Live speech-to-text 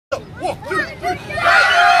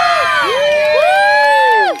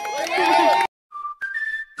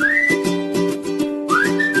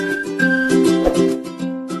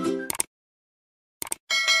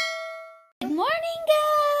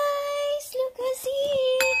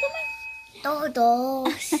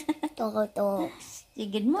Todos. Say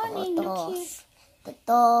good morning. Look here. Here,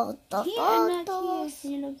 not here.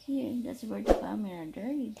 You look here. That's where the camera. There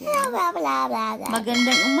you go.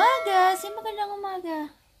 Magandang umaga. Say magandang umaga.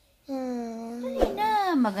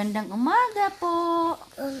 Halina. Magandang umaga po.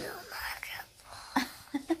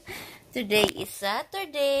 Today is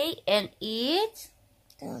Saturday and it's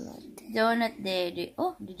Donut Day.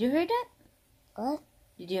 Oh, did you hear that? What?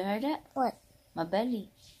 Did you hear that? What? My belly.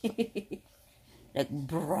 Like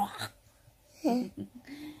brock.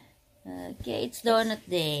 Okay, it's Donut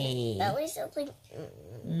Day. That was something.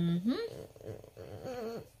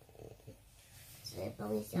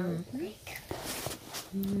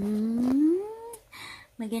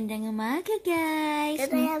 Magandang umaga, guys.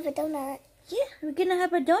 Can I have a donut? Yeah, we're gonna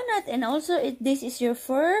have a donut, and also this is your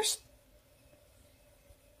first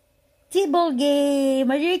T-ball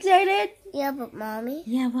game. Are you excited? Yeah, but mommy.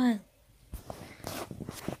 Yeah, what?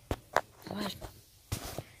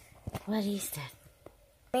 What is that?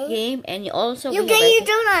 Game, and you also You get your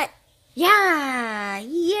donut. Yeah,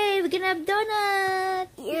 yay! We're gonna have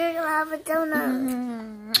donut. You're gonna have a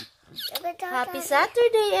donut. Happy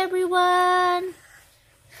Saturday, everyone.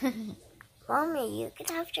 Mommy, you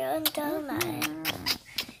can have your own donut.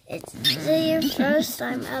 Is it your first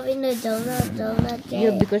time having a donut day?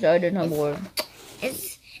 Yeah, because I don't have work.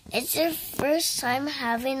 It's your first time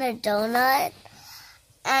having a donut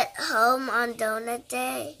at home on donut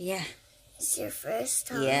day? Yeah. It's your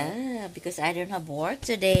first time? Yeah, because I don't have work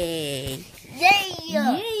today. Yay!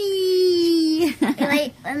 Yay!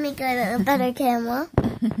 Wait, let me get a better camera.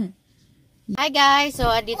 Hi guys,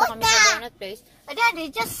 so andito kami sa donut place.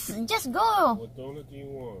 Daddy, just go. What donut do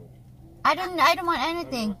you want? I don't want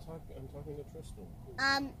anything. I'm talking to Tristan.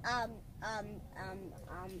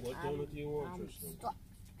 What donut do you want, Tristan?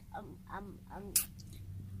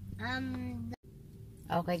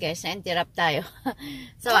 Okay guys, na-interrupt tayo.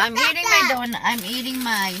 So I'm eating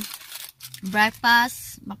my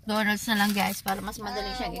breakfast. McDonald's na lang guys para mas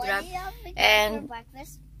madali siyang i-grab. And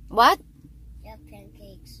breakfast? what? You have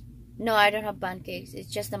pancakes. No, I don't have pancakes.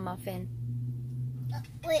 It's just a muffin.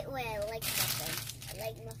 Wait, I like muffin. I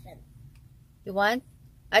like muffin. You want?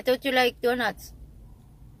 I thought you like donuts.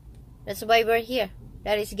 That's why we're here.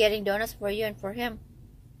 That is getting donuts for you and for him.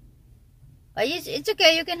 It's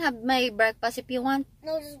okay. You can have my breakfast if you want.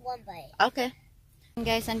 No, just one bite. Okay.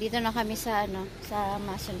 Guys, andito na kami sa sa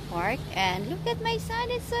Mason Park, and look at my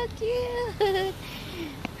son. It's so cute.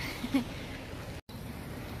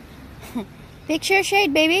 Picture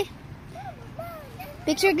shade, baby.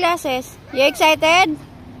 Picture glasses. You excited?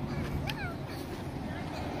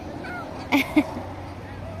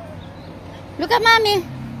 Look at mommy.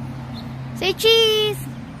 Say cheese.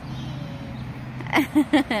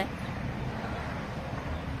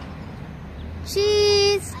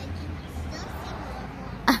 Cheese.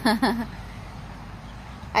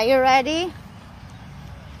 Are you ready?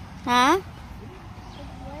 Huh?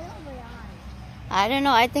 I don't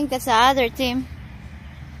know. I think that's the other team.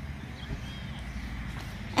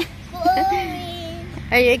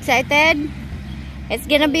 Are you excited? It's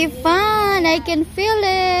gonna be fun. I can feel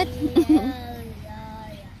it.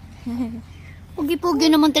 Pugi-pugi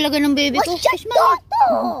naman talaga ng baby ko. What's that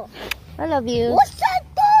toto? I love you. What's that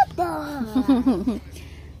toto?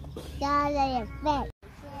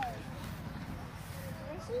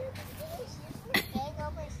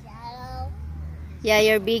 Yeah,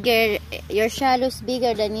 you're bigger. Your shallow's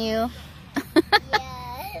bigger than you.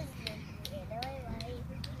 Yes.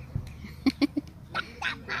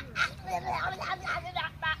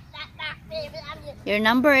 You're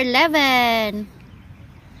number 11.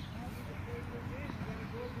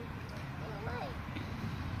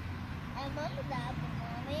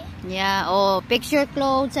 Yeah, oh, picture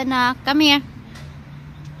clothes, anak. Come here.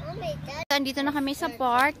 Andito na kami sa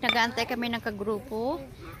park. Nag-aantay kami ng kagrupo.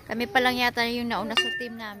 Kami pa lang yata yung nauna sa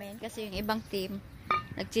team namin. Kasi yung ibang team,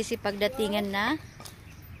 nagsisipagdatingan na.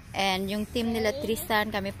 And yung team nila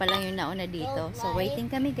Tristan, kami pa lang yung nauna dito. So, waiting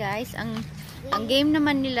kami guys. Ang game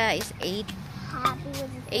naman nila is 8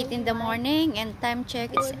 in the morning. And time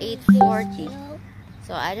check is 8:40.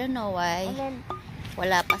 So, I don't know why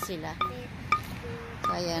wala pa sila.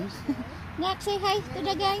 So, ayan. Nak, say hi to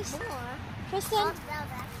the guys. Tristan.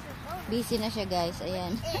 Busy na siya guys.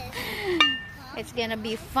 Ayan. It's gonna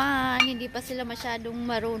be fun. Hindi pa sila masyadong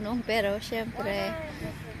marunong. Pero syempre,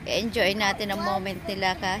 enjoy natin ang moment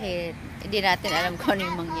nila kahit hindi natin alam kung ano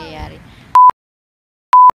yung mangyayari.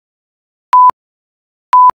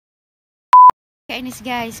 Kainis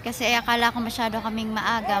guys. Kasi akala ko masyado kaming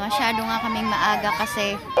maaga. Masyado nga kaming maaga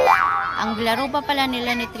kasi ang laro pa pala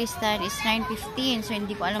nila ni Tristan is 9:15. So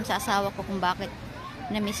hindi ko alam sa asawa ko kung bakit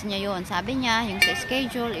na-miss niya yun. Sabi niya, yung sa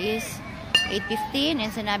schedule is 8:15 and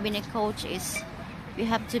sinabi ni coach is we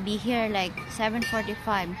have to be here like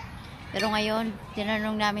 7:45. Pero ngayon,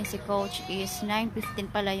 tinanong namin si coach is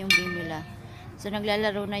 9:15 pala yung game nila. So,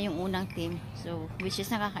 naglalaro na yung unang team. So, which is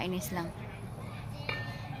nakakainis lang.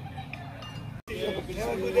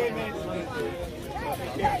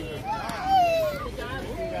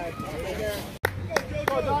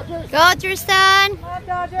 Go, Tristan! Go,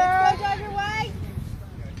 dodgerwhite!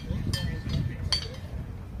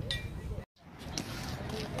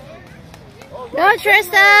 Go,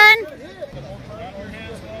 Tristan!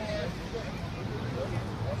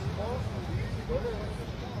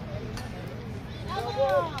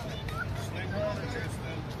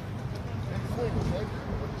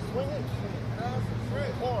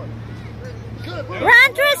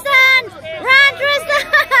 Run, Tristan! Run, Tristan!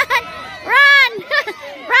 Run!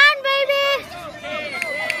 Run, baby!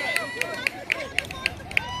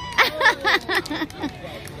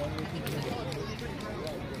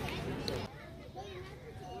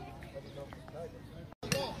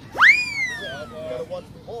 Watch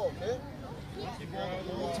the ball, okay? Watch the ball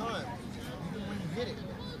the whole time. Even when you hit it.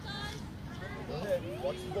 Go ahead.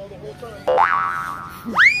 Watch the ball the whole time.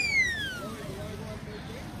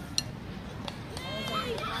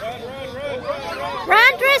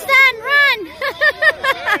 Run, Tristan! Run!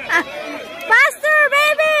 Faster,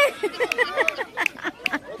 baby!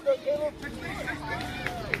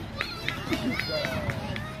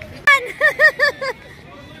 Run!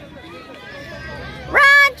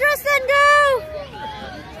 Run, Tristan, go!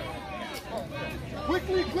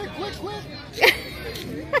 Quickly, quick!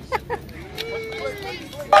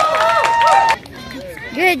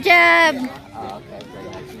 Good job!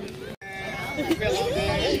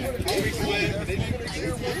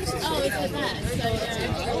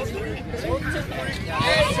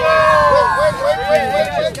 Wait.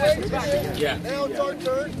 Yeah. Now it's our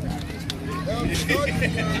turn. Now it's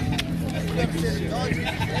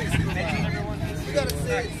you gotta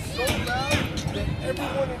say it so loud that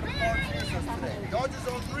everyone in the car hears us today. Dodgers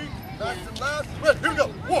on 3, nice and loud. Ready, here we go.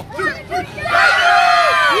 1, 2, 3.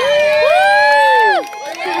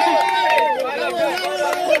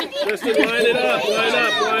 Tristan, line it up, line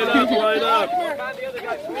up.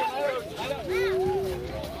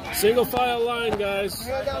 Single file line, guys.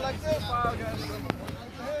 Hand out like this.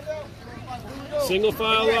 Single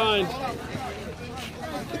file line.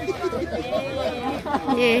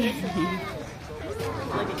 Yeah.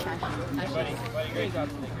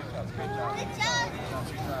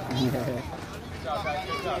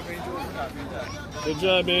 Good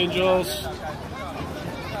job, Angels.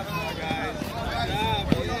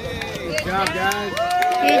 Good job, guys.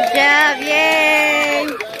 Good job, yay!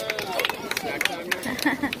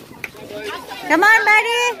 Come on,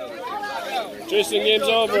 buddy! Tristan, game's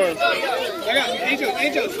over.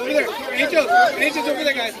 Angels, over there. Angels over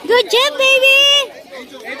there, guys. Good job, baby!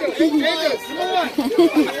 Angels, come on.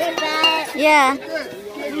 Yeah.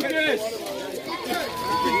 Lucas.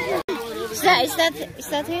 Is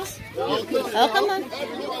that his? Oh, come on.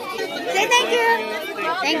 Say thank you.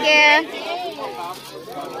 Thank you.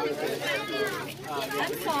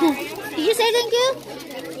 Did you say thank you?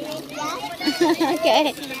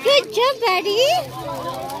 Okay. Good job, buddy.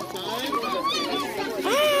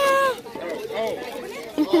 Ah.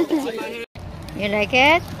 You like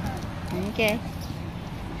it? Okay.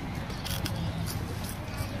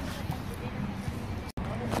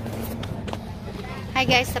 Hi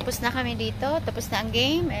guys, tapos na kami dito. Tapos na ang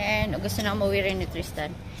game and gusto na umuwi rin ni Tristan.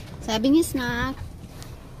 Sabi ni Snack.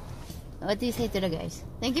 What do you say to the guys?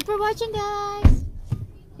 Thank you for watching, guys.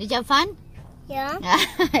 Did you have fun? Yeah.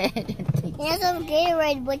 He has a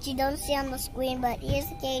Gatorade, which you don't see on the screen, but he has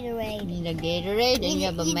a Gatorade. You need a Gatorade and you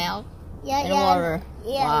have a milk Yeah, and water.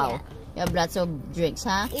 Yeah, Wow. You have lots of drinks,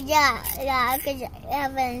 huh? Yeah, I could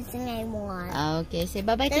have anything I want. Okay, say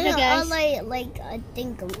bye-bye to Then the guys. I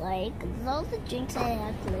think all the drinks I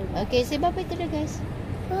have to. Okay, say bye-bye to the guys.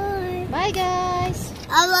 Bye. Bye, guys.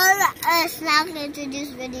 I love Snap to introduce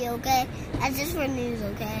video, okay? That's just for news,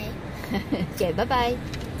 okay? Okay, bye-bye.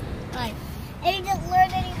 Bye. If you didn't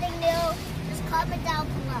learn anything new, just comment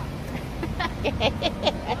down below.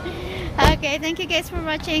 Okay, thank you guys for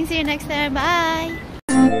watching. See you next time. Bye.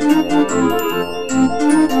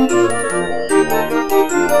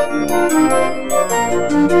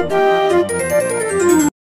 Thank you.